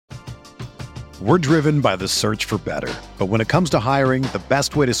We're driven by the search for better. But when it comes to hiring, the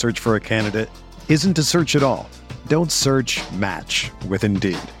best way to search for a candidate isn't to search at all. Don't search, match with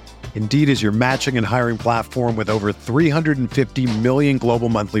Indeed. Indeed is your matching and hiring platform with over 350 million global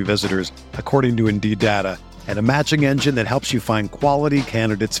monthly visitors, according to Indeed data, and a matching engine that helps you find quality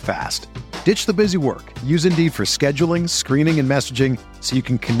candidates fast. Ditch the busy work. Use Indeed for scheduling, screening, and messaging so you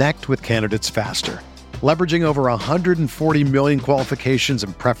can connect with candidates faster. Leveraging over 140 million qualifications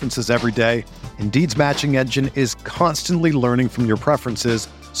and preferences every day, Indeed's matching engine is constantly learning from your preferences,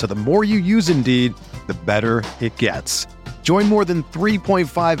 so the more you use Indeed, the better it gets. Join more than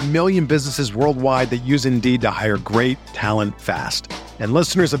 3.5 million businesses worldwide that use Indeed to hire great talent fast. And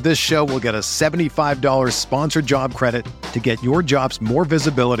listeners of this show will get a $75 sponsored job credit to get your jobs more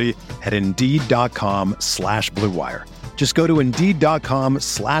visibility at Indeed.com/Blue Wire. Just go to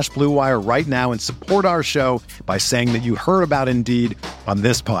Indeed.com/Blue Wire right now and support our show by saying that you heard about Indeed on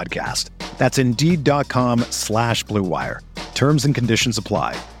this podcast. That's Indeed.com/Blue Wire. Terms and conditions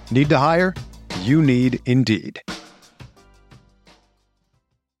apply. Need to hire? You need Indeed.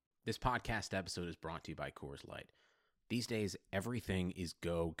 This podcast episode is brought to you by Coors Light. These days, everything is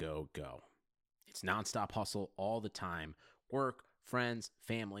go, go, go. It's nonstop hustle all the time. Work, friends,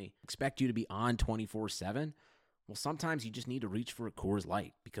 family, expect you to be on 24/7. Well, sometimes you just need to reach for a Coors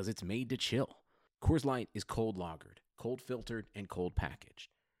Light because it's made to chill. Coors Light is cold lagered, cold filtered, and cold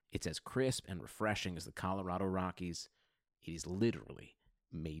packaged. It's as crisp and refreshing as the Colorado Rockies. It is literally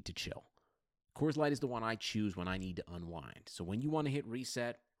made to chill. Coors Light is the one I choose when I need to unwind. So when you want to hit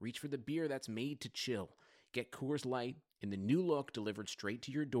reset, reach for the beer that's made to chill. Get Coors Light in the new look delivered straight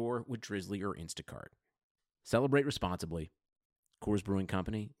to your door with Drizzly or Instacart. Celebrate responsibly. Coors Brewing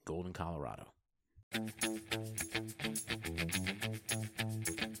Company, Golden, Colorado.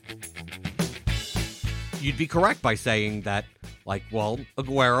 You'd be correct by saying that,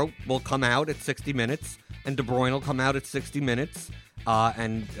 Aguero will come out at 60 minutes and De Bruyne will come out at 60 minutes.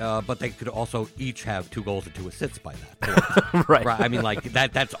 But they could also each have 2 goals and 2 assists by that point. Right. I mean,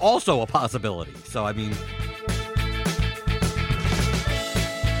 that's also a possibility. So, I mean...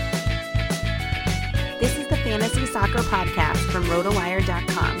 This is the Fantasy Soccer Podcast from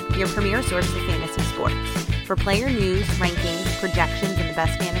RotoWire.com, your premier source of fantasy sports. For player news, rankings, projections, and the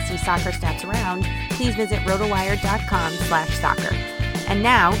best fantasy soccer stats around, please visit RotoWire.com/soccer. And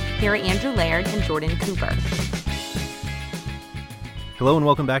now, here are Andrew Laird and Jordan Cooper. Hello and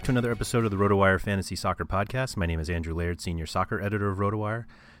welcome back to another episode of the RotoWire Fantasy Soccer Podcast. My name is Andrew Laird, Senior Soccer Editor of RotoWire,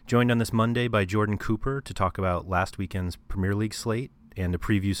 joined on this Monday by Jordan Cooper to talk about last weekend's Premier League slate and to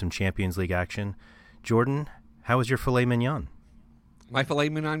preview some Champions League action. Jordan, how was your filet mignon? My filet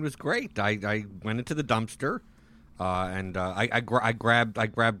mignon was great. I went into the dumpster, and I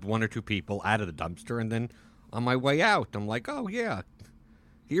grabbed 1 or 2 people out of the dumpster, and then on my way out, I'm like, oh yeah,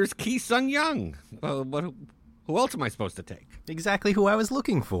 here's Ki Sung Young. Who else am I supposed to take? Exactly who I was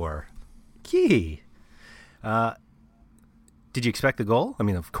looking for. Ki. Did you expect the goal? I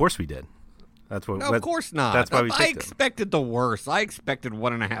mean, of course we did. No, of course not. That's why we picked I him. expected the worst. I expected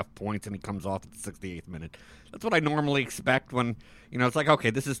 1.5 points, and he comes off at the 68th minute. That's what I normally expect when, it's like,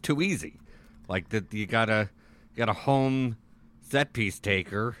 okay, this is too easy. Like, you got a home set piece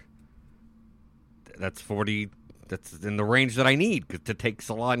taker. That's 40. That's in the range that I need to take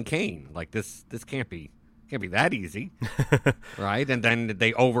Salah and Kane. Like, this can't be that easy, right? And then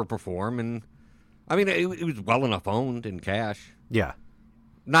they overperform, and I mean, it was well enough owned in cash. Yeah.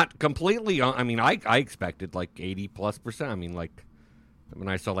 Not completely. I mean, I expected like 80+%. I mean, like when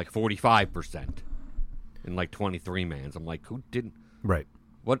I saw like 45% in like 23 mans, I'm like, who didn't? Right.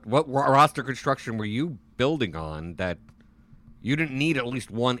 What roster construction were you building on that you didn't need at least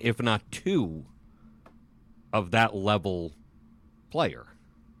 1, if not 2, of that level player?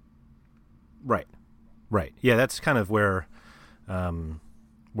 Right. Yeah, that's kind of where I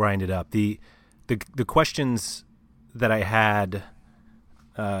ended up. The questions that I had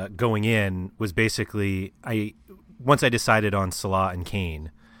going in was basically once I decided on Salah and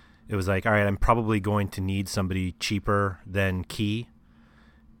Kane, it was like, all right, I'm probably going to need somebody cheaper than Ki,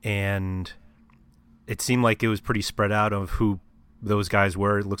 and it seemed like it was pretty spread out of who those guys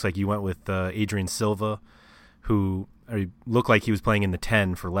were. It looks like you went with Adrian Silva, who looked like he was playing in the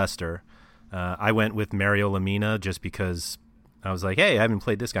 10 for Leicester. I went with Mario Lemina just because I was like, hey, I haven't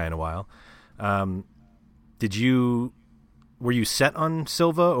played this guy in a while. Were you set on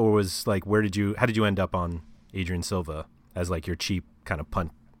Silva, or was like, how did you end up on Adrian Silva as like your cheap kind of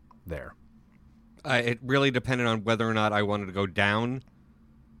punt there? It really depended on whether or not I wanted to go down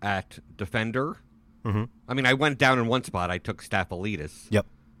at defender. Mm-hmm. I mean, I went down in one spot. I took Staphylidis. Yep.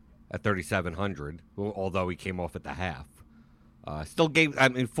 At 3,700, although he came off at the half. Still gave,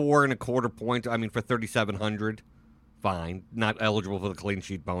 4.25 points. For 3,700, fine. Not eligible for the clean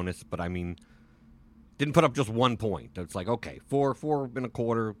sheet bonus, but didn't put up just 1 point. It's like, okay,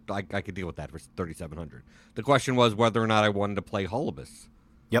 4.25, I could deal with that for 3,700. The question was whether or not I wanted to play Holubus.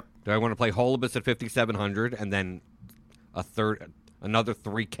 Yep. Do I want to play Holubus at 5,700 and then another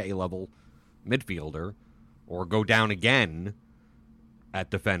 3K level midfielder, or go down again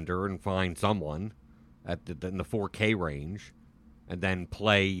at defender and find someone in the 4K range, and then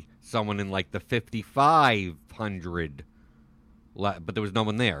play someone in like the 5,500? But there was no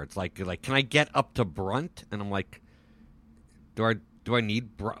one there. It's like, can I get up to Brunt? And I'm like, do I need?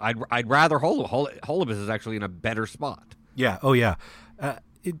 I'd rather Holubus is actually in a better spot. Yeah. Oh yeah.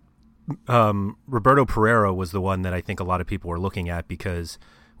 Roberto Pereira was the one that I think a lot of people were looking at, because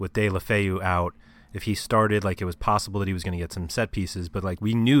with De La Feu out, if he started, it was possible that he was going to get some set pieces, but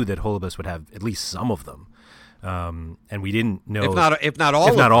we knew that Holubus would have at least some of them, and we didn't know if not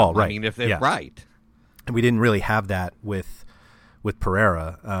all. Right. If they're right, and we didn't really have that with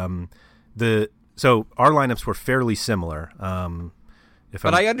Pereira. So our lineups were fairly similar.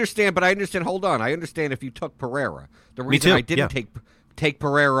 I understand. Hold on. I understand if you took Pereira. The reason I didn't take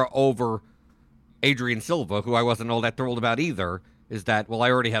Pereira over Adrian Silva, who I wasn't all that thrilled about either, is that, I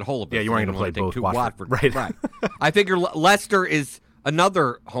already had Holubus. Yeah, you weren't going to play both Watford. Right. I figure Leicester is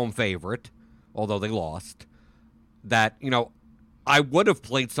another home favorite, although they lost, that, I would have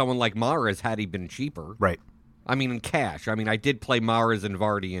played someone like Mahrez had he been cheaper. Right. In cash. I did play Mahrez and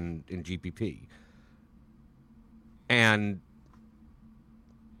Vardy in GPP. And,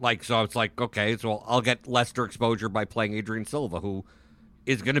 so it's like, okay, so I'll get Leicester exposure by playing Adrian Silva, who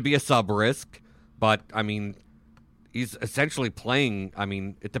is going to be a sub-risk, but, he's essentially playing,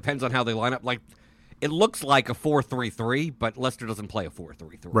 it depends on how they line up. It looks like a 4-3-3, but Leicester doesn't play a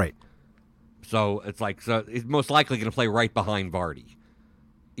 4-3-3. Right. So it's he's most likely going to play right behind Vardy.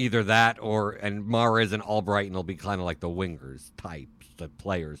 Either that and Mahrez and Albrighton will be kind of like the wingers types of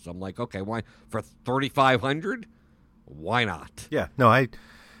players. So I'm like, okay, why for 3,500? Why not? Yeah, no, I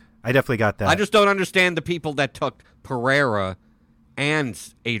definitely got that. I just don't understand the people that took Pereira and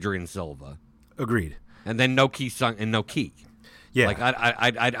Adrian Silva. Agreed. And then no Key Sung and no Key. Yeah,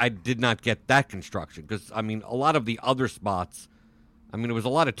 I did not get that construction, because a lot of the other spots, it was a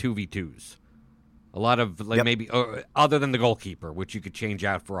lot of 2v2s. A lot of maybe other than the goalkeeper, which you could change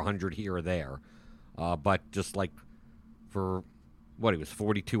out for 100 here or there, but just for what, he was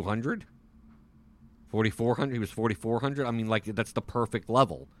 4,200, 4,400. He was 4,400. That's the perfect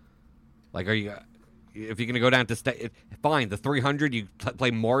level. Are you? If you're going to go down to fine, the 300, you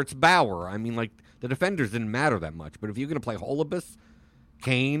play Moritz Bauer. The defenders didn't matter that much, but if you're going to play Holubus,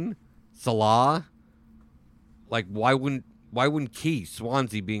 Kane, Salah, why wouldn't Key,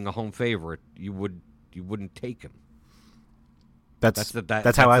 Swansea being a home favorite, you wouldn't take him? That's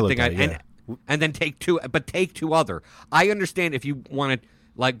how I look at it. Yeah. And then take two other. I understand if you want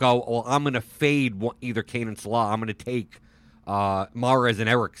to go, I'm going to fade either Kane and Salah. I'm going to take Mahrez and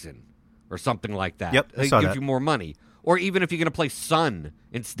Eriksen or something like that. Yep, it gives you more money. Or even if you're going to play Son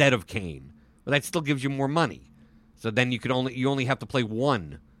instead of Kane, but that still gives you more money. So then you only have to play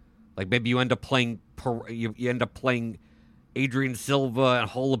one. Maybe you end up playing you end up playing Adrian Silva and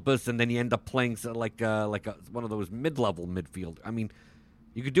Holubus, and then you end up playing one of those mid-level midfield.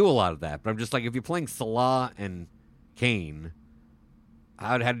 You could do a lot of that, but I'm just if you're playing Salah and Kane,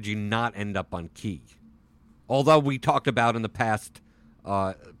 how did you not end up on Key? Although we talked about in the past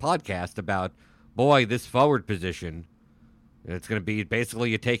podcast about, this forward position, it's going to be basically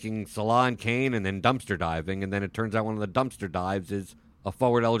you're taking Salah and Kane and then dumpster diving, and then it turns out one of the dumpster dives is a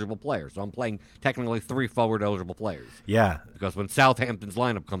forward-eligible player. So I'm playing technically 3 forward-eligible players. Yeah. Because when Southampton's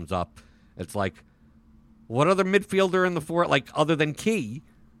lineup comes up, it's what other midfielder in the other than Key,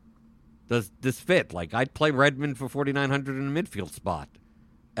 does this fit? I'd play Redmond for 4,900 in a midfield spot.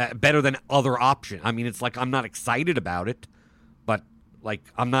 Better than other options. It's I'm not excited about it, but,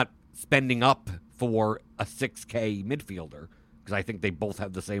 I'm not spending up for a 6K midfielder, because I think they both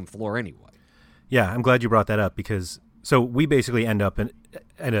have the same floor anyway. Yeah, I'm glad you brought that up, because... So we basically end up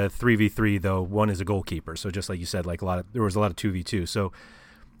at a 3v3, though one is a goalkeeper. So just like you said, there was a lot of 2v2. So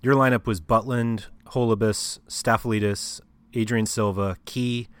your lineup was Butland, Holubus, Staphylidis, Adrian Silva,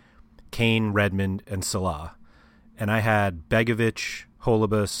 Key, Kane, Redmond, and Salah. And I had Begovic,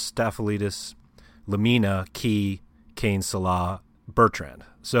 Holubus, Staphylidis, Lamina, Key, Kane, Salah, Bertrand.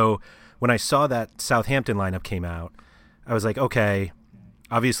 So when I saw that Southampton lineup came out, I was like, okay,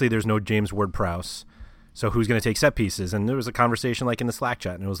 obviously there's no James Ward-Prowse. So who's going to take set pieces? And there was a conversation in the Slack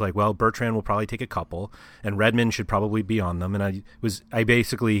chat, and it was Bertrand will probably take a couple, and Redmond should probably be on them. And I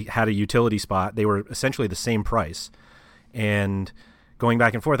basically had a utility spot. They were essentially the same price, And going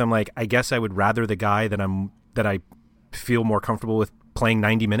back and forth, I'm like, I guess I would rather the guy that I feel more comfortable with playing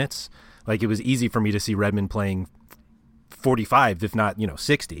 90 minutes. Like, it was easy for me to see Redmond playing 45, if not,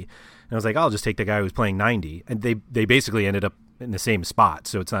 60. And I was like, I'll just take the guy who was playing 90. And they basically ended up in the same spot.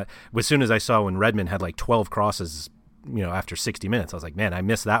 So it's not, as soon as I saw when Redmond had like 12 crosses, after 60 minutes, I was like, man, I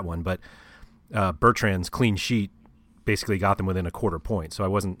missed that one. But Bertrand's clean sheet basically got them within a quarter point. So I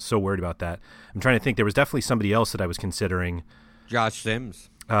wasn't so worried about that. I'm trying to think. There was definitely somebody else that I was considering. Josh Sims.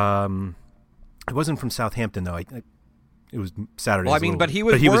 It wasn't from Southampton, though. It was Saturday. Well, I mean, but he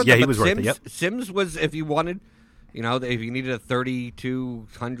was worth it. He was worth it. Yep. Sims was, if you wanted, if you needed a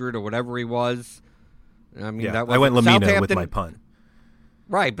 3,200 or whatever he was. I mean, that was. I went Lamina with my punt.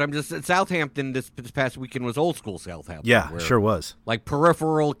 Right, but I'm just Southampton this past weekend was old school Southampton. Yeah, sure was. Like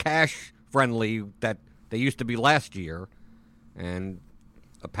peripheral cash friendly that they used to be last year, and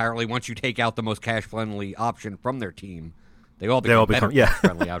apparently once you take out the most cash friendly option from their team, they all become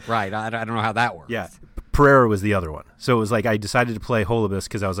friendly out. Right, I don't know how that works. Yeah. Pereira was the other one. So it was like I decided to play Holebas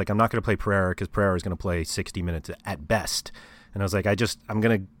because I was like, I'm not going to play Pereira because Pereira is going to play 60 minutes at best. And I was like, it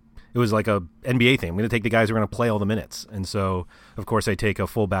was like a NBA thing. I'm going to take the guys who are going to play all the minutes. And so, of course, I take a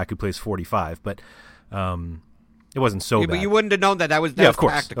fullback who plays 45. But it wasn't so bad. But you wouldn't have known that was of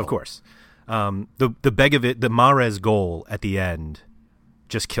course, tactical. Of course. The Begovic, the Mahrez goal at the end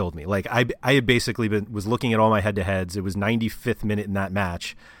just killed me. Like I had basically was looking at all my head-to-heads. It was 95th minute in that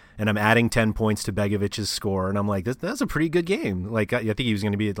match. And I'm adding 10 points to Begovic's score. And I'm like, that's a pretty good game. Like, I think he was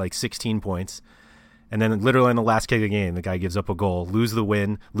going to be at like 16 points. And then literally on the last kick of the game, the guy gives up a goal, lose the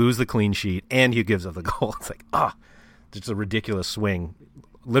win, lose the clean sheet, and he gives up the goal. It's like, just a ridiculous swing.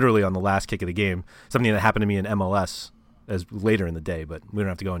 Literally on the last kick of the game. Something that happened to me in MLS as later in the day, but we don't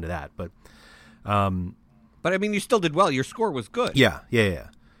have to go into that. But I mean, you still did well. Your score was good. Yeah.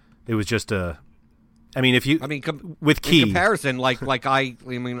 It was just with Key in comparison, I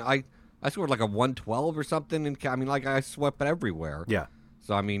scored like a 112 or something, and I swept it everywhere. Yeah.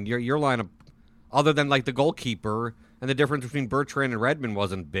 So I mean, your lineup, other than like the goalkeeper and the difference between Bertrand and Redmond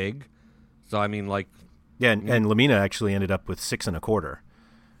wasn't big. So I mean, and Lamina actually ended up with 6 1/4.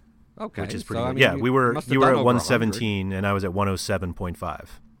 Okay, which is pretty so, good. I mean, you were at 117, and I was at 107.5.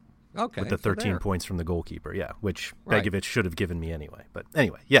 Okay, with the 13 there. points from the goalkeeper, which Right. Begovic should have given me anyway. But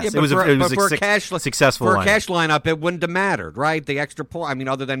anyway, yes, Yeah, it was for a a cash successful for lineup. a cash lineup. It wouldn't have mattered, right? The extra point. I mean,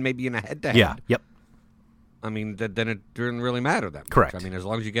 other than maybe in a head-to-head. Yeah. Yep. I mean, then it didn't really matter that much. Correct. I mean, as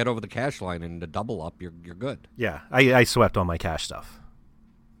long as you get over the cash line and the double up, you're good. Yeah, I swept all my cash stuff.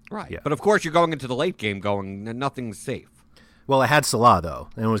 Right. Yeah. But of course, you're going into the late game nothing's safe. Well, I had Salah though,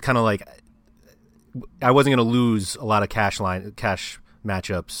 and it was kind of like I wasn't going to lose a lot of cash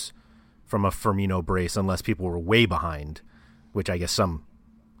matchups from a Firmino brace unless people were way behind, which I guess some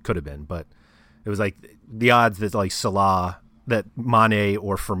could have been. But it was like the odds that like Salah, that Mane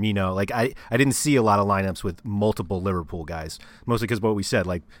or Firmino, like I didn't see a lot of lineups with multiple Liverpool guys, mostly because what we said,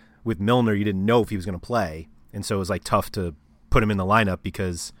 like with Milner, you didn't know if he was going to play. And so it was like tough to put him in the lineup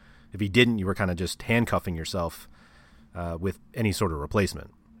because if he didn't, you were kind of just handcuffing yourself with any sort of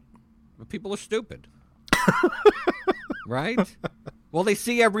replacement. But people are stupid. Right? Well, they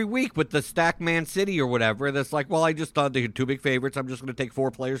see every week with the stack Man City or whatever. That's like, well, I just thought they had 2 big favorites. I'm just going to take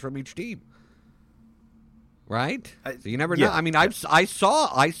 4 players from each team. Right? So you never know. I mean, I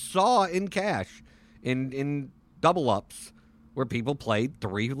saw in cash, in double ups, where people played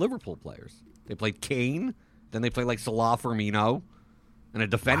 3 Liverpool players. They played Kane, then they played like Salah, Firmino, and a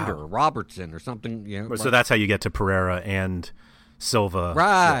defender, Robertson or something. So that's how you get to Pereira and Silva.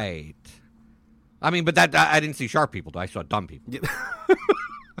 Right. Yeah. I mean, but that I didn't see sharp people. I saw dumb people.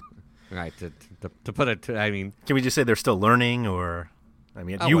 Right. To put it, I mean, can we just say they're still learning, or you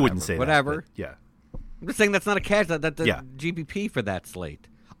whatever, wouldn't say whatever. That, yeah. I'm just saying that's not a cash. That's GPP for that slate.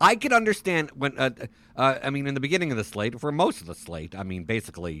 I could understand when. I mean, in the beginning of the slate, for most of the slate, I mean,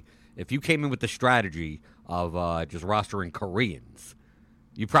 basically, if you came in with the strategy of just rostering Koreans,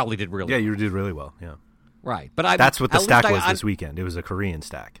 you probably did really. Yeah, well. You did really well. Yeah. Right, but that's what the stack was this weekend. It was a Korean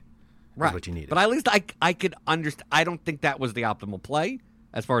stack. Right, what you needed. But at least I could understand. I don't think that was the optimal play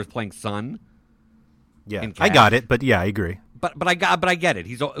as far as playing Son. Yeah, I got it, but yeah, I agree. But I get it.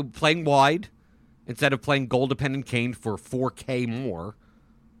 He's playing wide instead of playing goal dependent Kane for 4K more.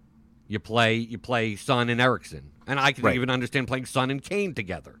 You play Son and Eriksen, and I can even understand playing Son and Kane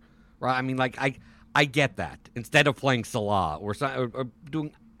together. Right? I mean, like I get that instead of playing Salah or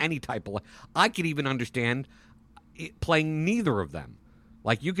doing any type of. I could even understand playing neither of them.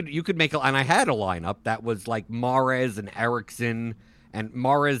 Like you could make and I had a lineup that was like Mahrez and Eriksen and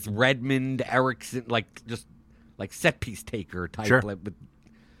Mahrez, Redmond, Eriksen, like just like set piece taker type. Sure.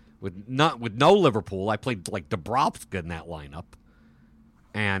 with no Liverpool. I played like Dubravka in that lineup,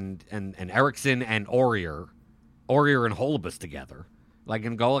 and Eriksson and Aurier and Holebas together. Like,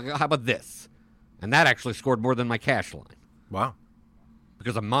 and go, how about this? And that actually scored more than my cash line. Wow.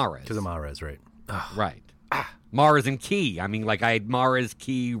 Because of Mahrez. Because of Mahrez, right. Right. Mahrez and Key. I mean, like, I had Mahrez,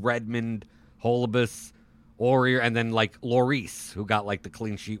 Key, Redmond, Holebas, Aurier, and then, like, Lloris, who got, like, the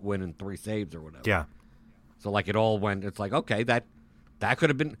clean sheet win and 3 saves or whatever. Yeah. So, like, it all went, it's like, okay, that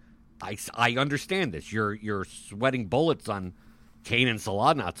could have been, I understand this. You're sweating bullets on Kane and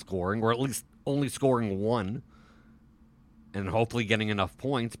Salah not scoring, or at least only scoring 1. And hopefully getting enough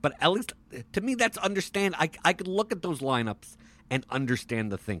points. But at least, to me, that's understand. I could look at those lineups and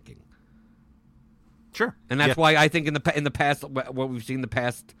understand the thinking. Sure. And that's why I think in the past, what we've seen in the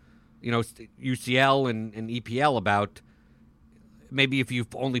past, UCL and EPL about, maybe if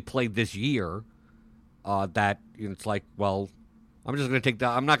you've only played this year, that it's like, well, I'm just going to take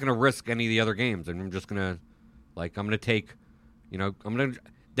I'm not going to risk any of the other games. And I'm just going to, like, I'm going to take,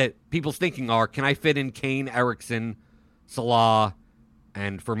 that people's thinking are, can I fit in Kane, Eriksson, Salah,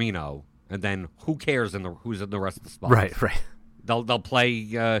 and Firmino, and then who cares who's in the rest of the spots? Right. They'll play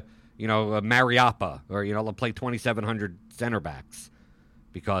Mariappa, or they'll play 2,700 center backs,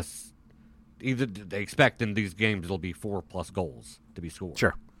 because either they expect in these games there'll be 4+ goals to be scored.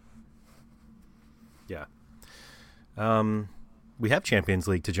 Sure. Yeah. We have Champions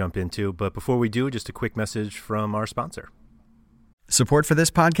League to jump into, but before we do, just a quick message from our sponsor. Support for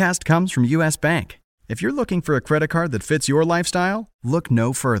this podcast comes from U.S. Bank. If you're looking for a credit card that fits your lifestyle, look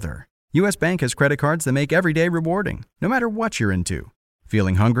no further. U.S. Bank has credit cards that make every day rewarding, no matter what you're into.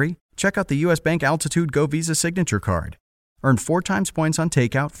 Feeling hungry? Check out the U.S. Bank Altitude Go Visa Signature Card. Earn 4 times points on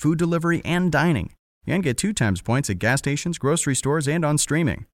takeout, food delivery, and dining. And get 2 times points at gas stations, grocery stores, and on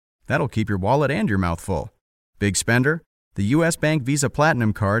streaming. That'll keep your wallet and your mouth full. Big spender? The U.S. Bank Visa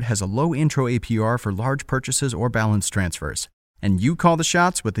Platinum Card has a low intro APR for large purchases or balance transfers. And you call the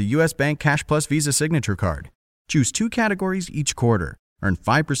shots with the U.S. Bank Cash Plus Visa Signature Card. Choose 2 categories each quarter. Earn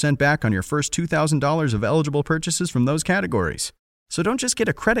 5% back on your first $2,000 of eligible purchases from those categories. So don't just get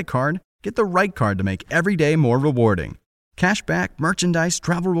a credit card, get the right card to make every day more rewarding. Cashback, merchandise,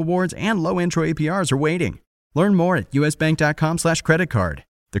 travel rewards, and low intro APRs are waiting. Learn more at usbank.com/creditcard.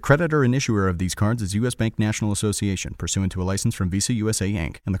 The creditor and issuer of these cards is U.S. Bank National Association, pursuant to a license from Visa USA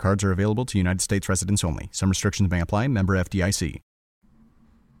Inc., and the cards are available to United States residents only. Some restrictions may apply. Member FDIC.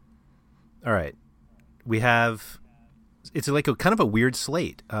 All right. We have... It's like a kind of a weird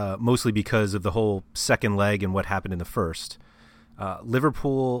slate, mostly because of the whole second leg and what happened in the first.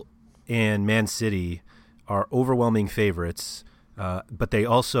 Liverpool and Man City are overwhelming favorites, but they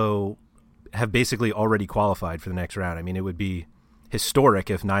also have basically already qualified for the next round. I mean, it would be historic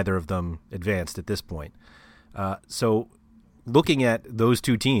if neither of them advanced at this point. So looking at those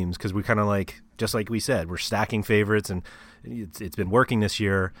two teams, because we kind of like, just like we said, we're stacking favorites and it's been working this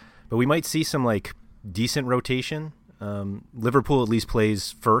year, but we might see some like decent rotation. Liverpool at least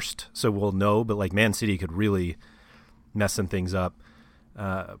plays first, so we'll know, but like Man City could really mess some things up.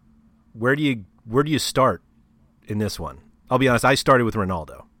 Where do you start in this one? I'll be honest, I started with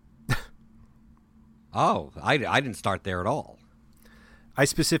Ronaldo. Oh, I didn't start there at all. I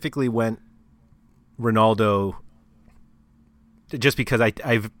specifically went Ronaldo just because I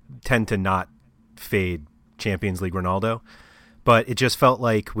tend to not fade Champions League Ronaldo, but it just felt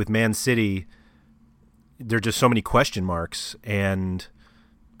like with Man City, there are just so many question marks, and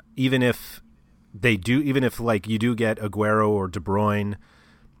even if like you do get Aguero or De Bruyne,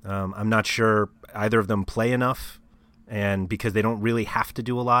 I'm not sure either of them play enough, and because they don't really have to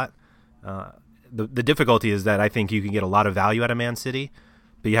do a lot. The difficulty is that I think you can get a lot of value out of Man City,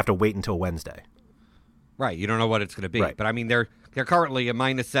 but you have to wait until Wednesday. Right, you don't know what it's going to be. Right. But I mean, they're currently a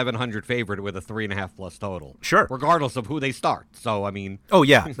 -700 favorite with a 3.5+ total. Sure, regardless of who they start. So I mean, oh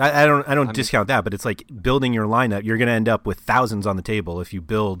yeah, I don't discount that, but it's like building your lineup. You're going to end up with thousands on the table if you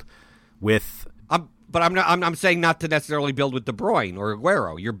build with. But I'm saying not to necessarily build with De Bruyne or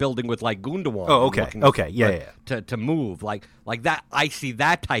Aguero. You're building with like Gundogan. Oh, okay, yeah. To move like that. I see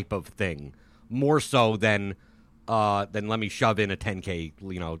that type of thing more so than let me shove in a 10K,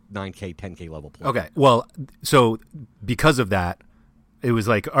 9K, 10K level play. Okay, well, so because of that, it was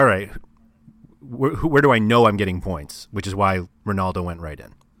like, all right, where do I know I'm getting points? Which is why Ronaldo went right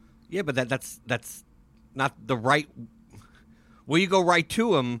in. Yeah, but that's not the right. Will you go right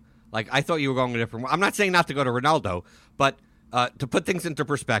to him? Like, I thought you were going a different way. I'm not saying not to go to Ronaldo, but to put things into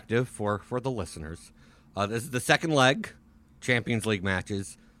perspective for the listeners, this is the second leg, Champions League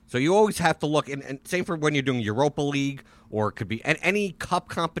matches. So you always have to look, and same for when you're doing Europa League, or it could be any cup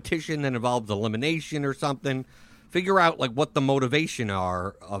competition that involves elimination or something. figure out like what the motivation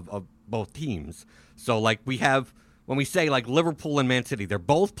are of both teams. So like when we say like Liverpool and Man City, they're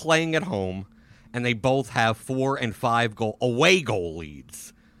both playing at home, and they both have 4 and 5 away goal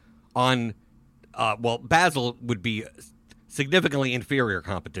leads. On Basel would be significantly inferior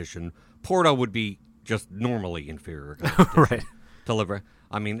competition. Porto would be just normally inferior competition. Right. To Liverpool.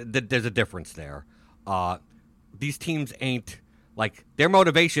 I mean, there's a difference there. These teams ain't like their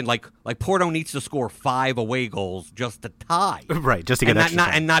motivation. Like Porto needs to score 5 away goals just to tie, Right, just to get extra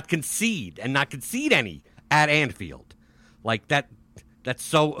time. and not concede any at Anfield. Like that's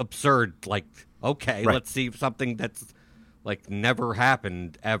so absurd. Like, okay, Right. let's see if something that's like never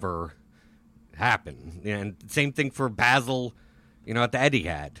happened ever happen. And same thing for Basel, at the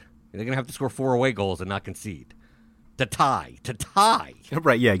Etihad. They're gonna have to score 4 away goals and not concede. To tie.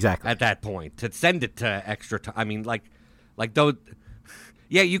 Right, yeah, exactly. At that point, to send it to extra time. I mean, like those.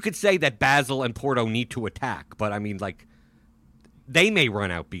 Yeah, you could say that Basel and Porto need to attack, but I mean, like, they may run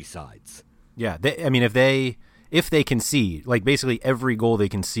out B-sides. Yeah, if they concede, like basically every goal they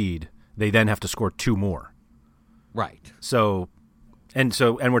concede, they then have to score 2 more. Right. So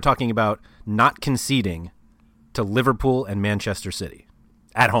we're talking about not conceding to Liverpool and Manchester City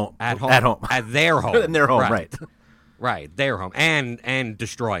at home. At their home. In their home, right. Right, their home, and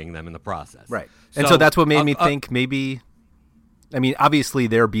destroying them in the process. Right. And so that's what made me think maybe, I mean, obviously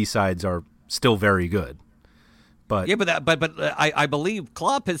their B-sides are still very good. But yeah, but I believe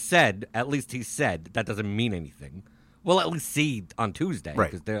Klopp has said, at least he said, that doesn't mean anything. We'll at least see on Tuesday,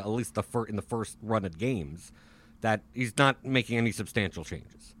 right, because they're at least in the first run of games, that he's not making any substantial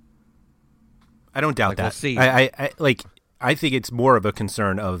changes. I don't doubt that. We'll see. I think it's more of a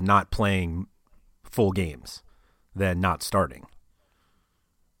concern of not playing full games than not starting.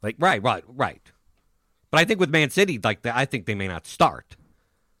 Like right. But I think with Man City, I think they may not start.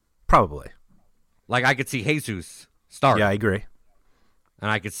 Probably. Like, I could see Jesus start. Yeah, I agree.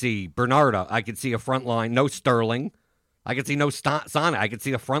 And I could see Bernardo. I could see a front line, no Sterling. I could see no Sana. I could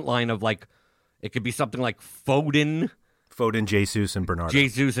see a front line of, like, it could be something like Foden, Jesus, and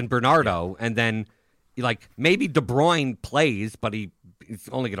Bernardo. Yeah. And then, like, maybe De Bruyne plays, but he's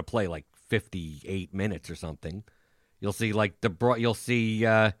only going to play, like, 58 minutes or something. You'll see, like, you'll see,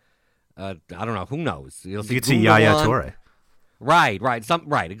 I don't know, who knows? You could see Yaya Toure.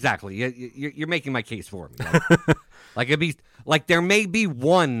 Right, exactly. You're making my case for me. Like it'd be like there may be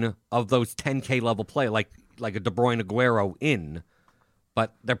one of those 10K level play, like a De Bruyne Aguero in,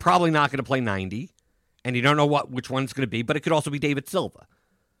 but they're probably not going to play 90, and you don't know which one it's going to be. But it could also be David Silva.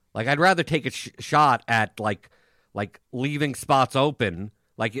 Like, I'd rather take a shot at like leaving spots open,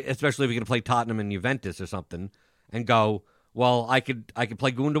 like especially if you're going to play Tottenham and Juventus or something, and go, well, I could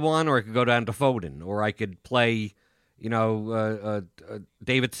play Gundogan, or I could go down to Foden, or I could play,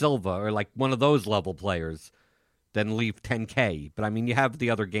 David Silva, or like one of those level players, then leave 10K. But I mean, you have the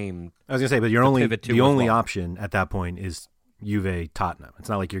other game. I was gonna say, but the only option at that point is Juve Tottenham. It's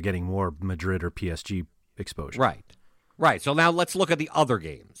not like you're getting more Madrid or PSG exposure. Right. So now let's look at the other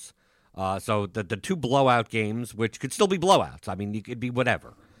games. So the 2 blowout games, which could still be blowouts. I mean, it could be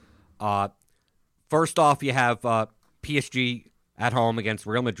whatever. First off, you have PSG at home against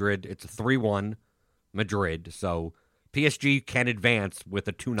Real Madrid. It's a 3-1 Madrid. So PSG can advance with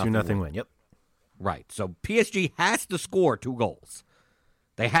a 2-0 win. Yep. Right. So PSG has to score 2 goals.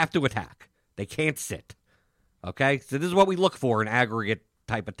 They have to attack. They can't sit. Okay? So this is what we look for in aggregate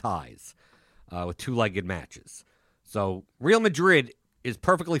type of ties with 2-legged matches. So Real Madrid is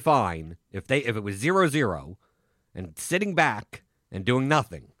perfectly fine if it was 0-0 and sitting back and doing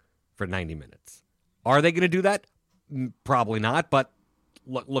nothing for 90 minutes. Are they going to do that? Probably not, but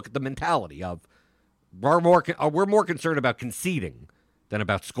look at the mentality of we're more concerned about conceding than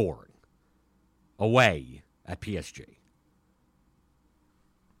about scoring away at PSG.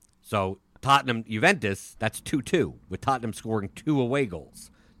 So Tottenham Juventus, that's 2-2 with Tottenham scoring 2 away goals.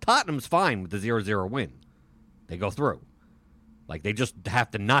 Tottenham's fine with the 0-0 win. They go through. Like, they just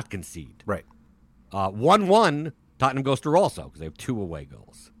have to not concede. Right. 1-1, Tottenham goes through also because they have 2 away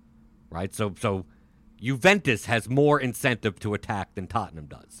goals. Right? So Juventus has more incentive to attack than Tottenham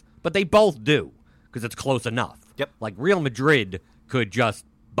does. But they both do because it's close enough. Yep. Like, Real Madrid could just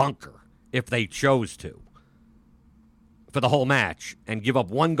bunker if they chose to for the whole match and give up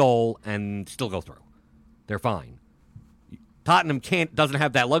 1 goal and still go through. They're fine. Tottenham doesn't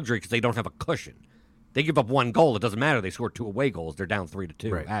have that luxury because they don't have a cushion. They give up 1 goal, it doesn't matter. They score 2 away goals. They're down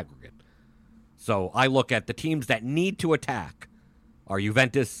 3-2 aggregate. So I look at the teams that need to attack are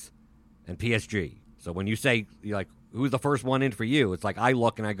Juventus and PSG. So when you say, like, who's the first one in for you? It's like I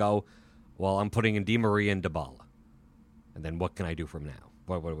look and I go, well, I'm putting in Di Maria and Dybala. And then what can I do from now?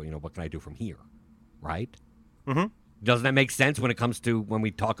 What can I do from here? Right? Mm-hmm. Doesn't that make sense when it comes to when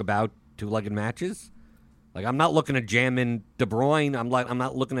we talk about two-legged matches? Like, I'm not looking to jam in De Bruyne. I'm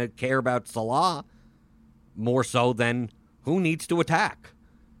not looking to care about Salah more so than who needs to attack.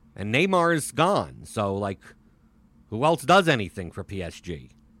 And Neymar's gone, so, like, who else does anything for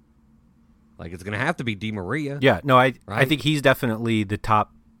PSG? Like, it's going to have to be Di Maria. Yeah, no, I right? think he's definitely the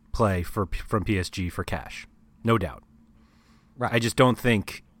top play from PSG for cash, no doubt. Right. I just don't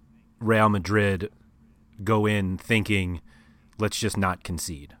think Real Madrid go in thinking, let's just not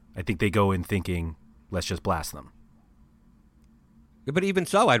concede. I think they go in thinking, let's just blast them. But even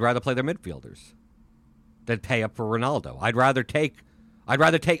so, I'd rather play their midfielders than pay up for Ronaldo. I'd rather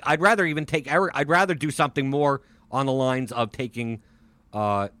even take Eric. I'd rather do something more on the lines of taking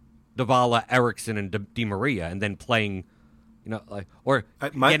Dybala, Eriksen, and Di Maria, and then playing, or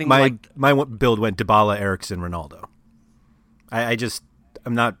getting my build went Dybala, Eriksen, Ronaldo.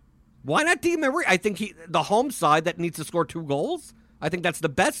 I'm not. Why not Di Maria? I think the home side that needs to score 2 goals. I think that's the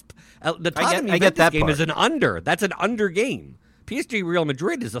best. The Tottenham Juventus game is an under. That's an under game. PSG Real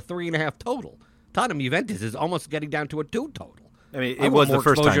Madrid is a 3.5 total. Tottenham Juventus is almost getting down to a 2 total. I mean, it was the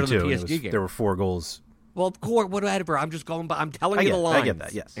first time too. There were 4 goals. Well, of course, whatever. I'm just going. I'm telling you the lines. I get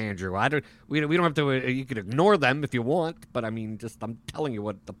that. Yes, Andrew. We don't have to. You can ignore them if you want, but I mean, I'm telling you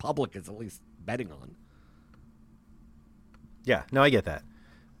what the public is at least betting on. Yeah. No, I get that.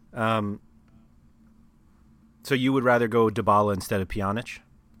 So you would rather go Dybala instead of Pjanic?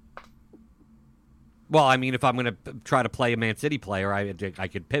 Well, I mean, if I'm going to try to play a Man City player, I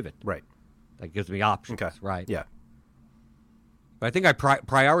could pivot. Right. That gives me options. Okay. Right. Yeah. But I think I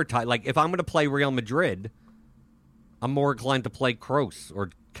prioritize. Like, if I'm going to play Real Madrid, I'm more inclined to play Kroos or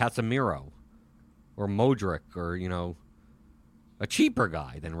Casemiro or Modric or, a cheaper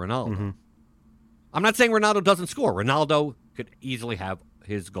guy than Ronaldo. Mm-hmm. I'm not saying Ronaldo doesn't score. Ronaldo could easily have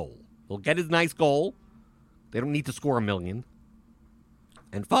his goal. He'll get his nice goal. They don't need to score 1 million.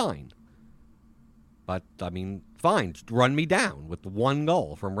 And fine. But, I mean, fine. Just run me down with the 1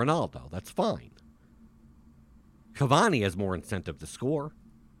 goal from Ronaldo. That's fine. Cavani has more incentive to score.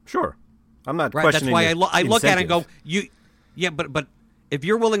 Sure. I'm not right, questioning that's why I look at it and go, but if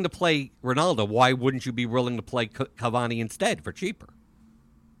you're willing to play Ronaldo, why wouldn't you be willing to play Cavani instead for cheaper?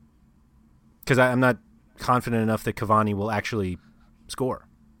 Because I'm not confident enough that Cavani will actually score.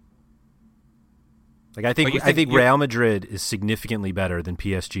 Like I think Real Madrid is significantly better than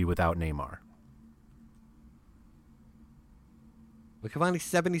PSG without Neymar. But Cavani's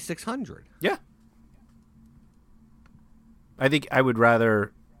 7,600. Yeah. I think I would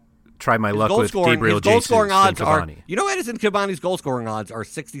rather try my luck with Gabriel Jesus than Cavani. You know, Edison Cavani's goal scoring odds are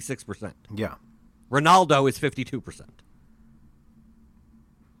 66%. Yeah. Ronaldo is 52%.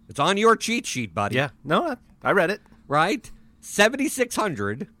 It's on your cheat sheet, buddy. Yeah. No, I read it. Right?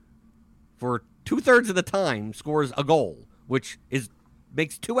 7,600 for 2/3 of the time scores a goal, which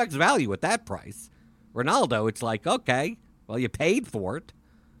makes 2x value at that price. Ronaldo, it's like, okay, well, you paid for it.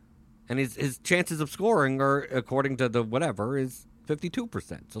 And his chances of scoring are, according to the whatever, is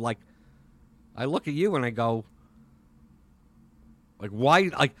 52%. So, like, I look at you and I go, like, why?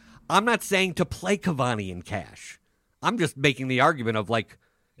 Like, I'm not saying to play Cavani in cash. I'm just making the argument of, like,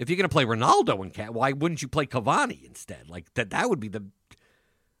 if you're going to play Ronaldo in cash, why wouldn't you play Cavani instead? Like, that would be the.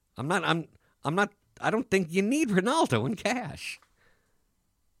 I don't think you need Ronaldo in cash.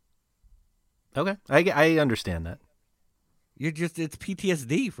 Okay. I understand that. It's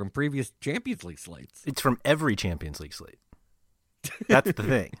PTSD from previous Champions League slates. It's from every Champions League slate. That's the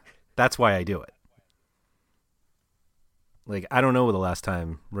thing. That's why I do it. Like, I don't know the last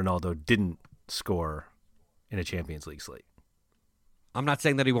time Ronaldo didn't score in a Champions League slate. I'm not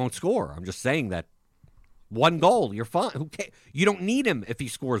saying that he won't score. I'm just saying that 1 goal, you're fine. Who cares? You don't need him if he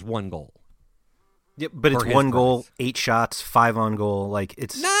scores 1 goal. Yeah, but it's 1 goal, 8 shots, 5 on goal. Like,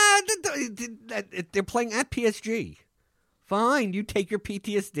 it's they're playing at PSG. Fine, you take your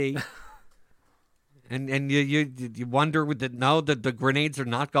PTSD, and you wonder with the grenades are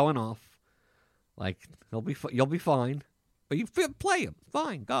not going off. Like, you'll be fine, but you play him.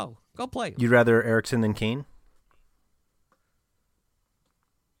 Fine, go play him. You'd rather Eriksen than Kane?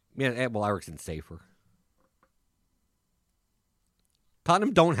 Yeah, well, Eriksen's safer.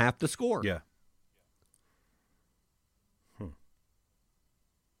 Tottenham don't have to score. Yeah.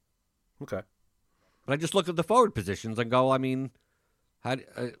 Okay. But I just look at the forward positions and go, I mean,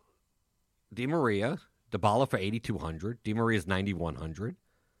 Di Maria, Dybala for 8,200. Di Maria's 9,100.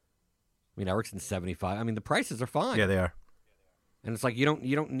 I mean, Eriksen's 75. I mean, the prices are fine. Yeah, they are. And it's like you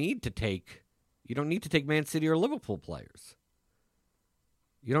don't need to take Man City or Liverpool players.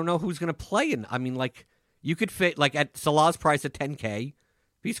 You don't know who's going to play in. I mean, like, you could fit, like, at Salah's price at 10K.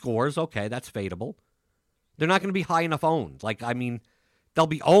 If he scores, okay, that's fadeable. they're not going to be high enough owned. Like, I mean, they'll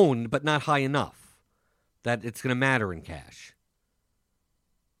be owned, but not high enough that it's going to matter in cash.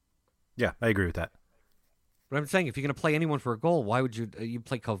 Yeah, I agree with that. But I'm saying if you're going to play anyone for a goal, why would you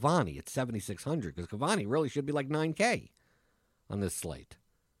play Cavani at 7,600? Because Cavani really should be like 9K on this slate.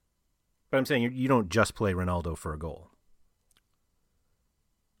 But I'm saying you don't just play Ronaldo for a goal.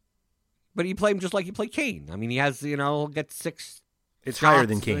 But you play him just like you play Kane. I mean, he has, he'll get 6. It's shots, higher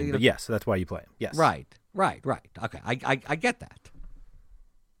than Kane, but yes, that's why you play him. Yes. Right. Okay, I get that.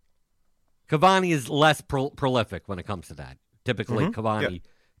 Cavani is less prolific when it comes to that. Typically, Cavani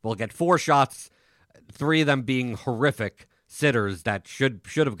will get 4 shots, 3 of them being horrific sitters that should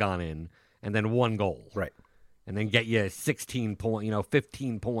have gone in, and then 1 goal. Right. And then get you 15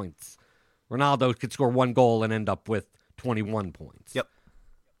 points. Ronaldo could score 1 goal and end up with 21 points. Yep.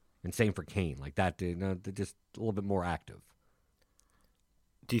 And same for Kane. Like that, they're just a little bit more active.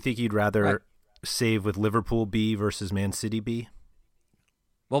 Do you think you'd rather save with Liverpool B versus Man City B?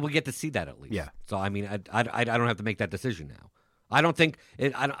 Well, we get to see that at least. Yeah. So I mean, I don't have to make that decision now. I don't think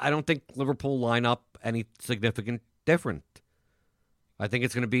Liverpool line up any significant different. I think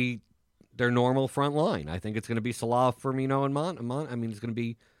it's going to be their normal front line. I think it's going to be Salah, Firmino, and Mon. I mean, it's going to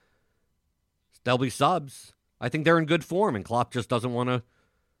be they'll be subs. I think they're in good form, and Klopp just doesn't want to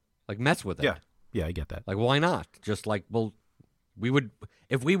mess with it. Yeah, I get that. Like, why not? Just like, well, we would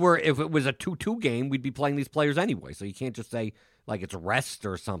if it was a 2-2 game, we'd be playing these players anyway. So you can't just say like it's rest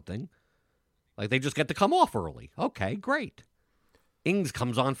or something. Like they just get to come off early. Okay, great. Ings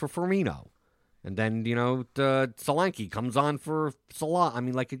comes on for Firmino. And then, Solanke comes on for Salah. I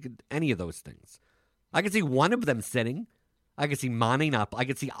mean, any of those things. I could see one of them sitting. I could see Mane up. I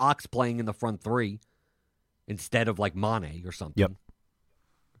could see Ox playing in the front 3 instead of Mane or something. Yep.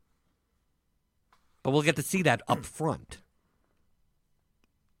 But we'll get to see that up front.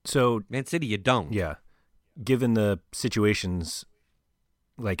 So Man City, you don't. Yeah. Given the situations,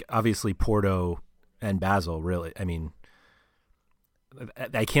 obviously Porto and Basel, really, I mean,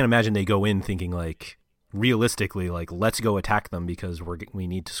 I can't imagine they go in thinking realistically, let's go attack them because we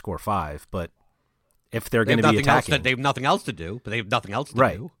need to score 5. But if they're going to be attacking, they have nothing else to do. But they have nothing else to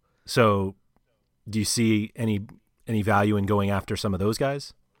right. do. So, do you see any value in going after some of those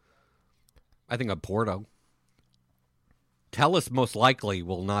guys? I think of Porto. Tellus most likely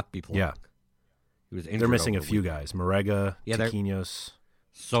will not be playing. Yeah, he was injured. They're missing a few guys: Marega, Tiquinhos,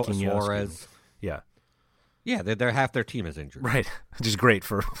 Suarez. Yeah. Yeah, they're half their team is injured. Right, which is great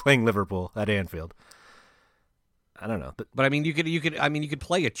for playing Liverpool at Anfield. I don't know, but I mean, you could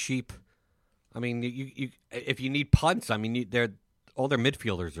play a cheap. I mean, you if you need punts, I mean, all their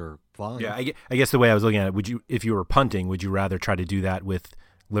midfielders are fine. Yeah, I guess the way I was looking at it, if you were punting, would you rather try to do that with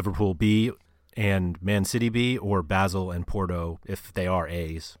Liverpool B and Man City B, or Basel and Porto if they are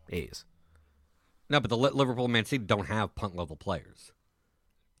A's? No, but the Liverpool and Man City don't have punt level players.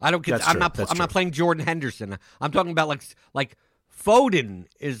 I don't get. That's I'm true. not. That's I'm true. not playing Jordan Henderson. I'm talking about like Foden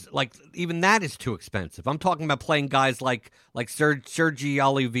is even that is too expensive. I'm talking about playing guys like Sergi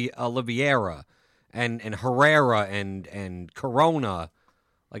Oliveira and Herrera and Corona.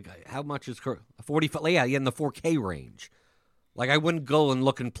 How much is 45? Yeah, in the 4K range. I wouldn't go and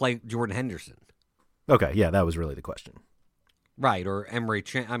look and play Jordan Henderson. Okay, yeah, that was really the question. Right, or Emre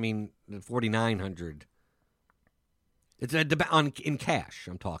Can. I mean, 4,900. It's in cash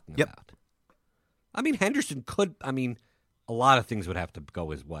I'm talking about. I mean, Henderson could. I mean, a lot of things would have to go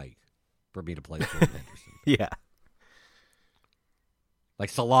his way for me to play Jordan Henderson. Yeah.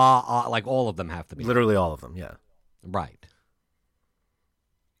 Salah, all of them have to be. Literally all of them, yeah. Right.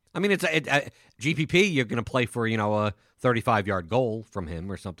 I mean, it's a GPP, you're going to play for, a 35-yard goal from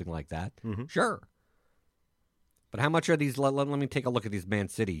him or something like that. Mm-hmm. Sure. But how much are these? Let me take a look at these Man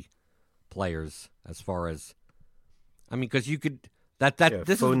City players as far as. I mean, because you could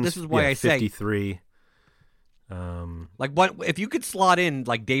this is why I say 53. What if you could slot in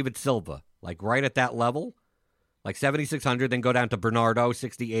David Silva right at that level, 7,600, then go down to Bernardo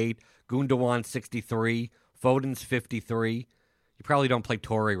 68, Gundogan 63, Foden's 53. You probably don't play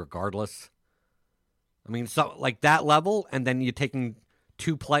Torre regardless. I mean, so that level, and then you're taking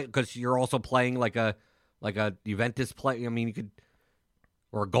 2 play because you're also playing like a Juventus play. I mean, you could.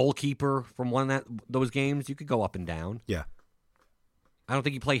 Or a goalkeeper from one of those games, you could go up and down. Yeah. I don't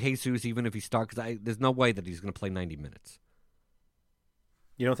think you play Jesus even if he starts, because there's no way that he's going to play 90 minutes.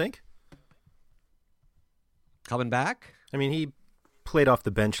 You don't think? Coming back? I mean, he played off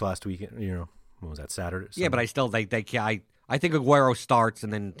the bench last week. What was that, Saturday? Yeah, but I still I think Aguero starts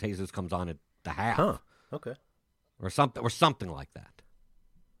and then Jesus comes on at the half. Huh. Okay. Or something like that.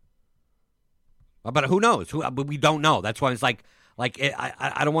 But who knows? We don't know. That's why it's Like,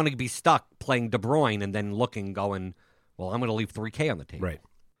 I don't want to be stuck playing De Bruyne and then going, well, I'm going to leave $3K on the table. Right.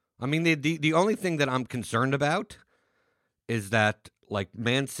 I mean, the only thing that I'm concerned about is that, like,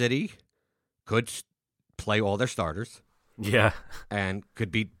 Man City could play all their starters. Yeah. And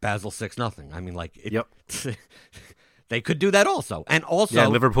could beat Basel 6-0. I mean, like, Yep. they could do that also. And also, yeah,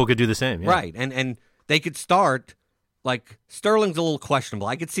 Liverpool could do the same. Yeah. Right. And they could start, like, Sterling's a little questionable.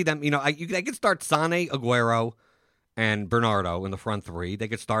 I could see them, they could start Sané, Aguero, and Bernardo in the front three. They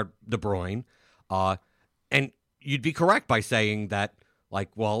could start De Bruyne. And you'd be correct by saying that, like,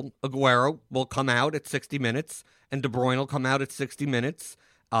 well, Aguero will come out at 60 minutes and De Bruyne will come out at 60 minutes.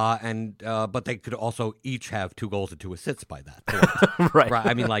 But they could also each have 2 goals and 2 assists by that point. Right.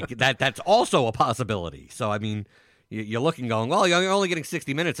 I mean, like, that's also a possibility. So, I mean, you're looking going, well, you're only getting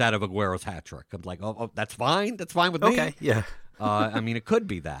 60 minutes out of Aguero's hat trick. I'm like, oh, that's fine. That's fine with me. Okay, yeah. I mean, it could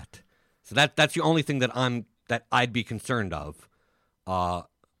be that. So that's the only thing that I'd be concerned of.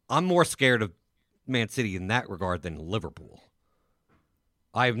 I'm more scared of Man City in that regard than Liverpool.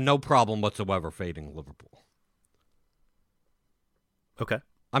 I have no problem whatsoever fading Liverpool. Okay.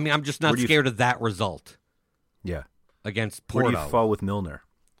 I mean, I'm just not scared of that result. Yeah. Against Porto. Where do you fall with Milner?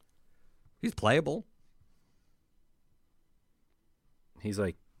 He's playable. He's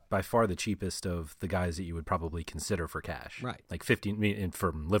like by far the cheapest of the guys that you would probably consider for cash. Right. Like 15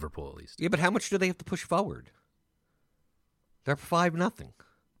 from Liverpool at least. Yeah, but how much do they have to push forward? They're 5-0.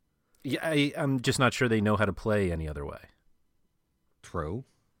 Yeah, I'm just not sure they know how to play any other way. True.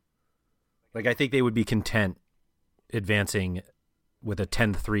 Like, I think they would be content advancing with a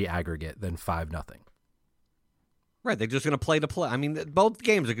 10-3 aggregate than 5-0. Right, they're just going to play to play. I mean, both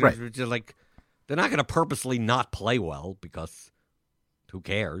games are going to, like, they're not going to purposely not play well because who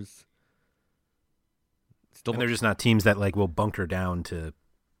cares? And they're just not teams that, like, will bunker down to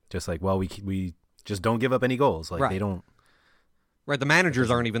just like, well, we just don't give up any goals. Like, right. They don't. Right, the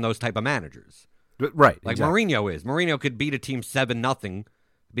managers aren't even those type of managers. Right. Like exactly. Mourinho is. Mourinho could beat a team 7-0,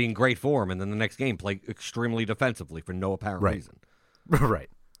 be in great form, and then the next game play extremely defensively for no apparent reason. Right.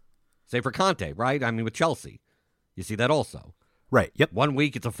 Say for Conte, right? I mean, with Chelsea. You see that also. Right, yep. 1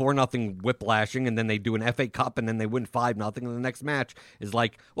 week, it's a 4-0 whiplashing, and then they do an FA Cup, and then they win 5-0, and the next match is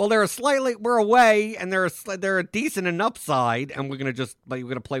like, well, we're away, and they're a decent enough side, and we're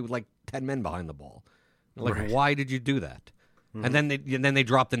gonna play with like 10 men behind the ball. Like, right. Why did you do that? Mm-hmm. And then they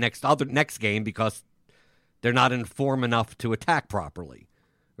drop the next game because they're not in form enough to attack properly.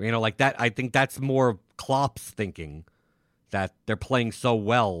 Like that. I think that's more Klopp's thinking, that they're playing so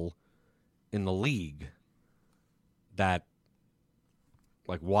well in the league that,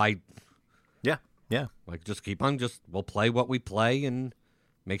 like, why? Yeah. Like, just keep on. We'll play what we play and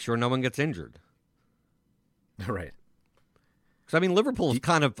make sure no one gets injured. Right. Because, I mean, Liverpool's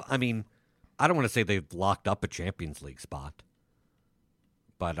kind of, I mean, I don't want to say they've locked up a Champions League spot.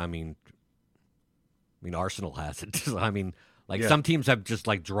 But, I mean, Arsenal has it. I mean, like, some teams have just,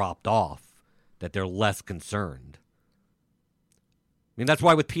 like, dropped off, that they're less concerned. I mean, that's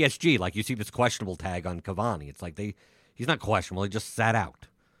why with PSG, like, you see this questionable tag on Cavani. It's like he's not questionable. He just sat out.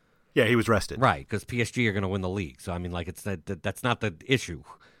 Yeah, he was rested. Right, because PSG are going to win the league. So, I mean, like, it's that's not the issue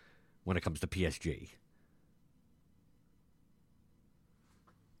when it comes to PSG.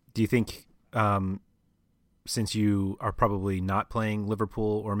 Do you think, since you are probably not playing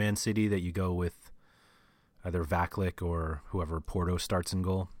Liverpool or Man City, that you go with either Vaklik or whoever Porto starts in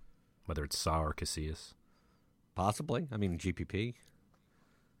goal, whether it's Sa or Casillas? Possibly. I mean, GPP.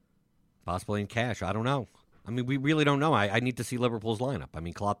 Possibly in cash. I don't know. I mean, we really don't know. I need to see Liverpool's lineup. I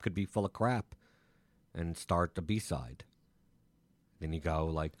mean, Klopp could be full of crap and start the B-side. Then you go,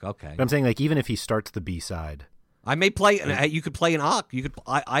 like, okay. But I'm saying, like, even if he starts the B-side. I may play, you could play an Ock. You could,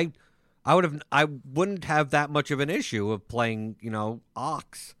 I wouldn't have that much of an issue of playing,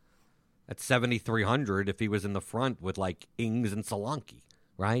 Ox at 7,300 if he was in the front with, like, Ings and Solanke,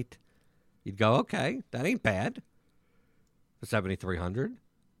 right? You'd go, okay, that ain't bad for 7,300.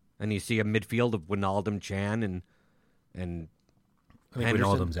 And you see a midfield of Wijnaldum, Chan, and I think Henderson.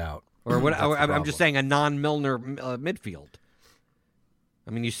 Wijnaldum's out. Or what? I'm just saying a non-Milner midfield.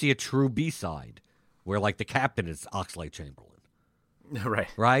 I mean, you see a true B-side where, like, the captain is Oxlade-Chamberlain. Right.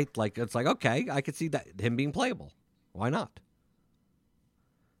 Right? Like, it's like, okay, I could see that him being playable. Why not?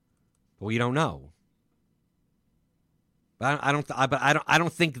 But we don't know. But I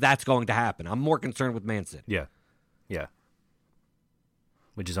don't think that's going to happen. I'm more concerned with Man City. Yeah.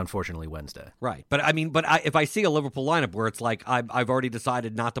 Which is unfortunately Wednesday. Right. But I mean, if I see a Liverpool lineup where it's like I've already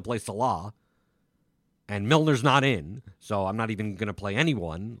decided not to play Salah, and Milner's not in, so I'm not even going to play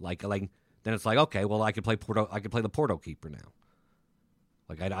anyone. Like then it's like, okay, well, I could play Porto. I could play the Porto keeper now.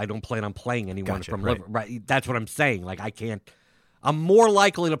 Like I don't plan on playing anyone from Liverpool. Right. That's what I'm saying. Like I can't. I'm more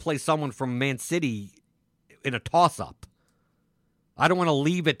likely to play someone from Man City in a toss-up. I don't want to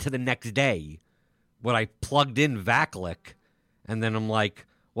leave it to the next day when I plugged in Vaklik, and then I'm like,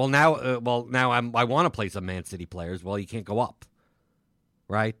 now I want to play some Man City players. Well, you can't go up,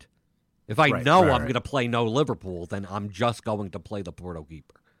 right? If I know I'm going to play no Liverpool, then I'm just going to play the Porto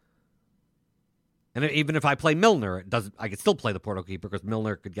keeper. And even if I play Milner, I could still play the Porto keeper because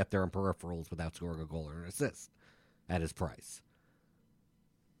Milner could get there in peripherals without scoring a goal or an assist at his price.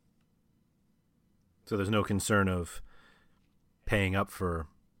 So there's no concern of paying up for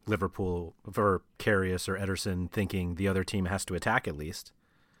Liverpool, for Karius or Ederson, thinking the other team has to attack at least.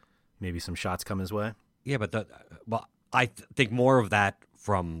 Maybe some shots come his way. Yeah, but I think more of that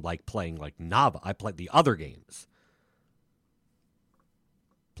from like playing like Nava. I played the other games.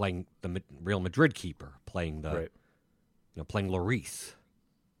 Playing the Real Madrid keeper, playing playing Lloris.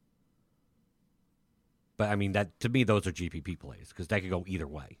 But I mean, that to me, those are GPP plays because they could go either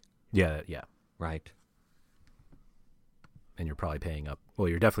way. Yeah. Right. And you're probably paying up. Well,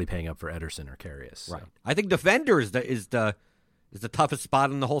 you're definitely paying up for Ederson or Karius. So. Right. I think defender is the toughest spot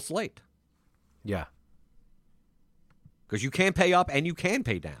in the whole slate. Yeah. Because you can pay up and you can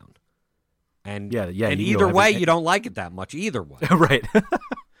pay down. And yeah. And either way, you don't like it that much. Either way. Right.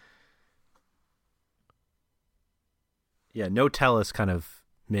 Yeah, no Tellus kind of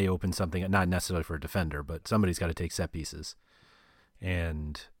may open something, not necessarily for a defender, but somebody's got to take set pieces.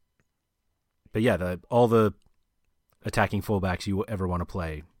 But yeah, all the attacking fullbacks you ever want to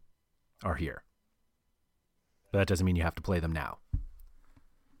play are here. But that doesn't mean you have to play them now.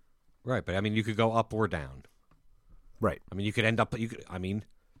 Right, but I mean, you could go up or down. Right. I mean, you could end up.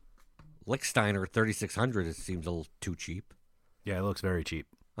 Lichtsteiner 3,600 seems a little too cheap. Yeah, it looks very cheap.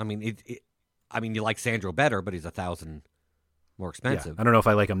 I mean, you like Sandro better, but he's 1,000 more expensive. Yeah, I don't know if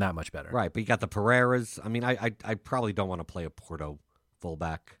I like him that much better. Right, but you got the Pereiras. I mean, I probably don't want to play a Porto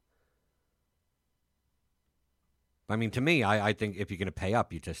fullback. I mean, to me, I think if you're going to pay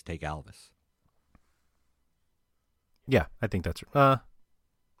up, you just take Alves. Yeah, I think that's. Are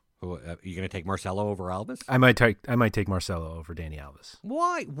you going to take Marcelo over Alves? I might take Marcelo over Dani Alves.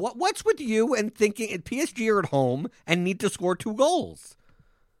 Why? What's with you and thinking PSG are at home and need to score 2 goals?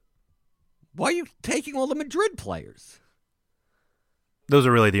 Why are you taking all the Madrid players? Those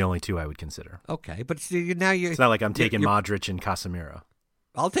are really the only 2 I would consider. Okay, but see, now it's not like I'm taking Modric and Casemiro.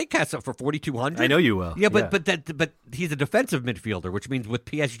 I'll take Casa for 4,200. I know you will. Yeah, but he's a defensive midfielder, which means with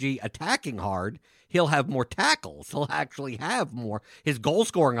PSG attacking hard, he'll have more tackles. He'll actually have more. His goal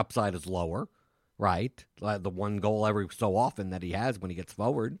scoring upside is lower, right? The 1 goal every so often that he has when he gets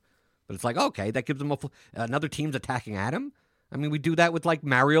forward. But it's like, okay, that gives him another team's attacking at him. I mean, we do that with like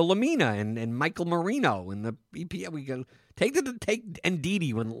Mario Lemina and Michael Marino in the EPL. We go take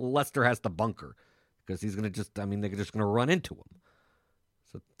Ndidi when Leicester has to bunker because he's going to they're just going to run into him.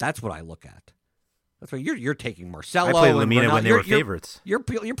 So that's what I look at. That's why you're taking Marcelo. I played Lemina when they were favorites. You're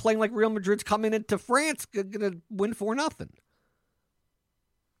playing like Real Madrid's coming into France, going to win 4-0.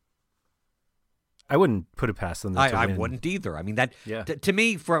 I wouldn't put it past them. I wouldn't either. I mean that to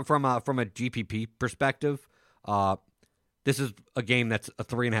me from a GPP perspective, this is a game that's a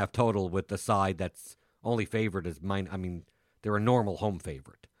 3.5 total with the side that's only favored as mine. I mean, they're a normal home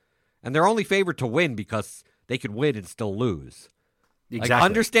favorite, and they're only favored to win because they could win and still lose. Exactly. Like,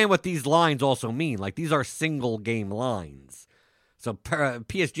 understand what these lines also mean. Like, these are single game lines. So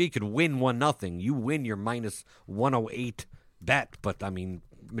PSG could win 1-0. You win your minus 108 bet, but I mean,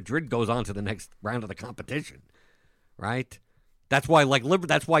 Madrid goes on to the next round of the competition, right? That's why,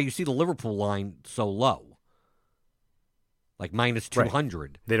 that's why you see the Liverpool line so low, like minus 200.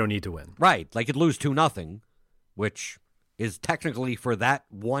 Right. They don't need to win, right? They could lose 2-0, which is technically for that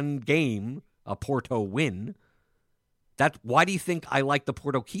one game a Porto win. Why do you think I like the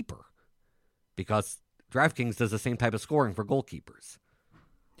Porto keeper? Because DraftKings does the same type of scoring for goalkeepers.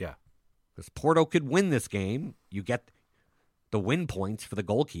 Yeah. Because Porto could win this game. You get the win points for the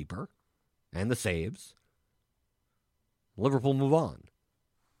goalkeeper and the saves. Liverpool move on.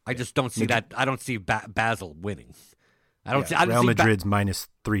 I just don't see that. I don't see Basel winning. I don't see Real Madrid's minus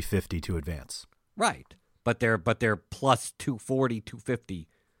 350 to advance. Right. But they're plus 240, 250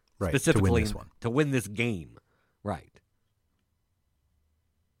 specifically to win this game. Right.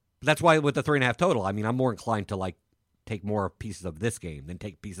 That's why with the 3.5 total, I mean, I'm more inclined to take more pieces of this game than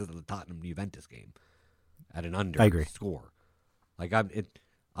take pieces of the Tottenham Juventus game at an under score. Like I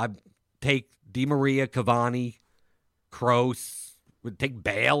take Di Maria, Cavani, Kroos, would take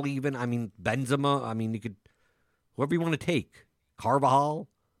Bale even. I mean Benzema. I mean you could whoever you want to take, Carvajal,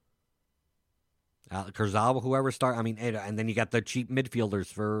 Kurzawa, whoever start. I mean, and then you got the cheap midfielders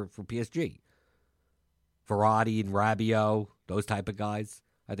for PSG. Verratti and Rabiot, those type of guys.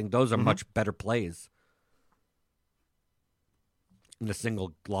 I think those are much better plays in a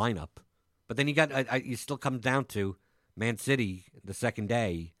single lineup. But then you still come down to Man City the second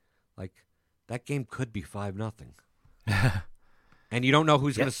day. Like, that game could be 5-0. And you don't know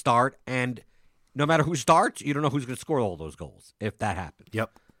who's going to start. And no matter who starts, you don't know who's going to score all those goals if that happens.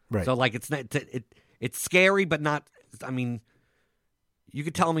 Yep. Right. So, like, it's scary, but not. I mean, you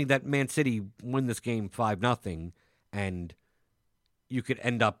could tell me that Man City win this game 5-0, and you could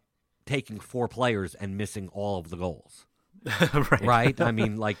end up taking 4 players and missing all of the goals. Right? I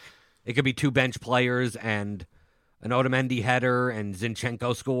mean, like, it could be 2 bench players and an Otamendi header and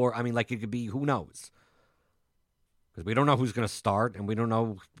Zinchenko score. I mean, like, it could be, who knows? Because we don't know who's going to start, and we don't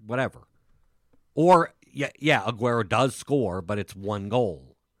know whatever. Or, yeah, Aguero does score, but it's 1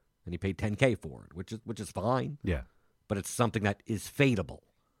 goal, and he paid $10K for it, which is fine. Yeah. But it's something that is fadeable.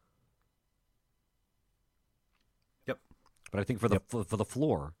 Yep. But I think for the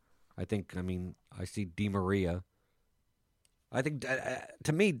floor, I see Di Maria. I think,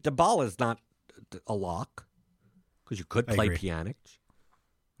 to me, Dybala is not a lock, because you could play Pjanic.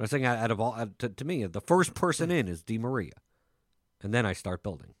 But I'm saying out of all, to me, the first person in is Di Maria. And then I start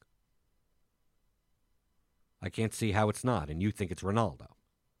building. I can't see how it's not, and you think it's Ronaldo.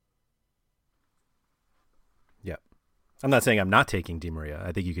 Yeah. I'm not saying I'm not taking Di Maria.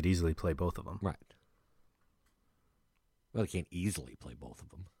 I think you could easily play both of them. Right. Well, you can't easily play both of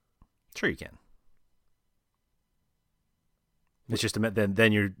them. Sure you can. It's just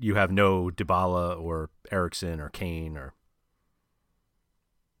then you have no Dybala or Eriksen or Kane or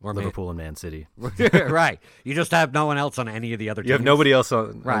Liverpool and Man City. Right. You just have no one else on any of the other teams. You have nobody else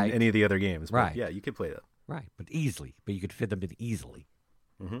on any of the other games. But right. Yeah, you could play that. Right, but easily. But you could fit them in easily.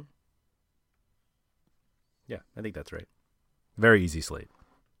 Mm-hmm. Yeah, I think that's right. Very easy slate.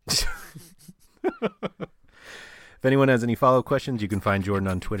 If anyone has any follow-up questions, you can find Jordan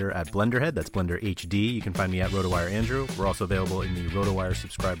on Twitter at BlenderHead. That's BlenderHD. You can find me at RotoWire Andrew. We're also available in the RotoWire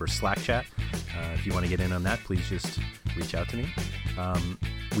subscriber Slack chat. If you want to get in on that, please just reach out to me.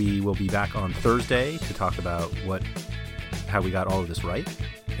 We will be back on Thursday to talk about how we got all of this right,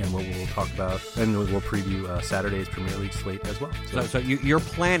 and what we'll talk about, and we'll preview Saturday's Premier League slate as well. So you're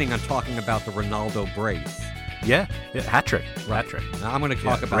planning on talking about the Ronaldo brace? Yeah, hat trick. Right. Hat trick. Now, I'm going to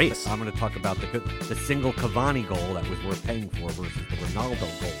talk about brace. I'm going to talk about the single Cavani goal that was worth paying for versus the Ronaldo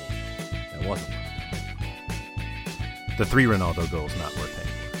goal that wasn't worth it. The 3 Ronaldo goals not worth paying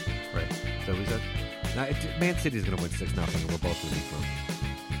for. Right. Is that what we said? Now, Man City's going to win 6-0, and we're both going to be through.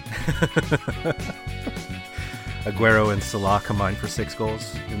 Aguero and Salah combined for 6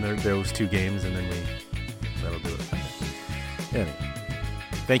 goals in those 2 games, and then that'll do it. Anyway,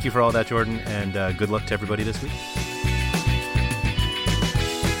 thank you for all that, Jordan, and good luck to everybody this week.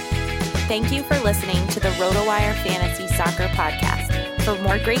 Thank you for listening to the RotoWire Fantasy Soccer Podcast. For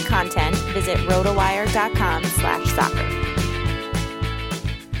more great content, visit rotowire.com/soccer.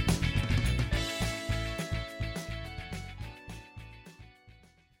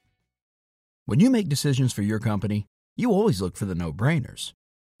 When you make decisions for your company, you always look for the no-brainers.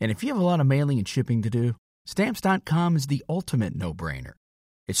 And if you have a lot of mailing and shipping to do, Stamps.com is the ultimate no-brainer.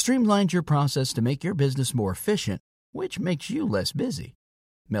 It streamlines your process to make your business more efficient, which makes you less busy.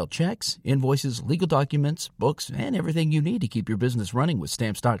 Mail checks, invoices, legal documents, books, and everything you need to keep your business running with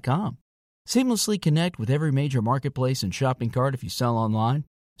Stamps.com. Seamlessly connect with every major marketplace and shopping cart if you sell online.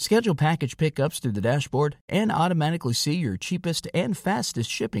 Schedule package pickups through the dashboard and automatically see your cheapest and fastest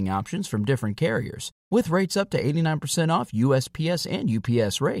shipping options from different carriers, with rates up to 89% off USPS and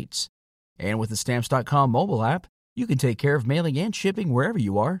UPS rates. And with the Stamps.com mobile app, you can take care of mailing and shipping wherever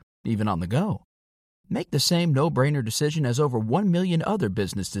you are, even on the go. Make the same no-brainer decision as over 1 million other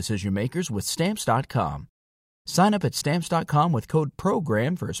business decision makers with Stamps.com. Sign up at Stamps.com with code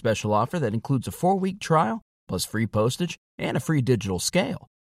PROGRAM for a special offer that includes a 4-week trial, plus free postage and a free digital scale.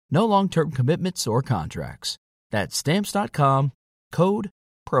 No long-term commitments or contracts. That's Stamps.com, code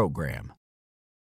PROGRAM.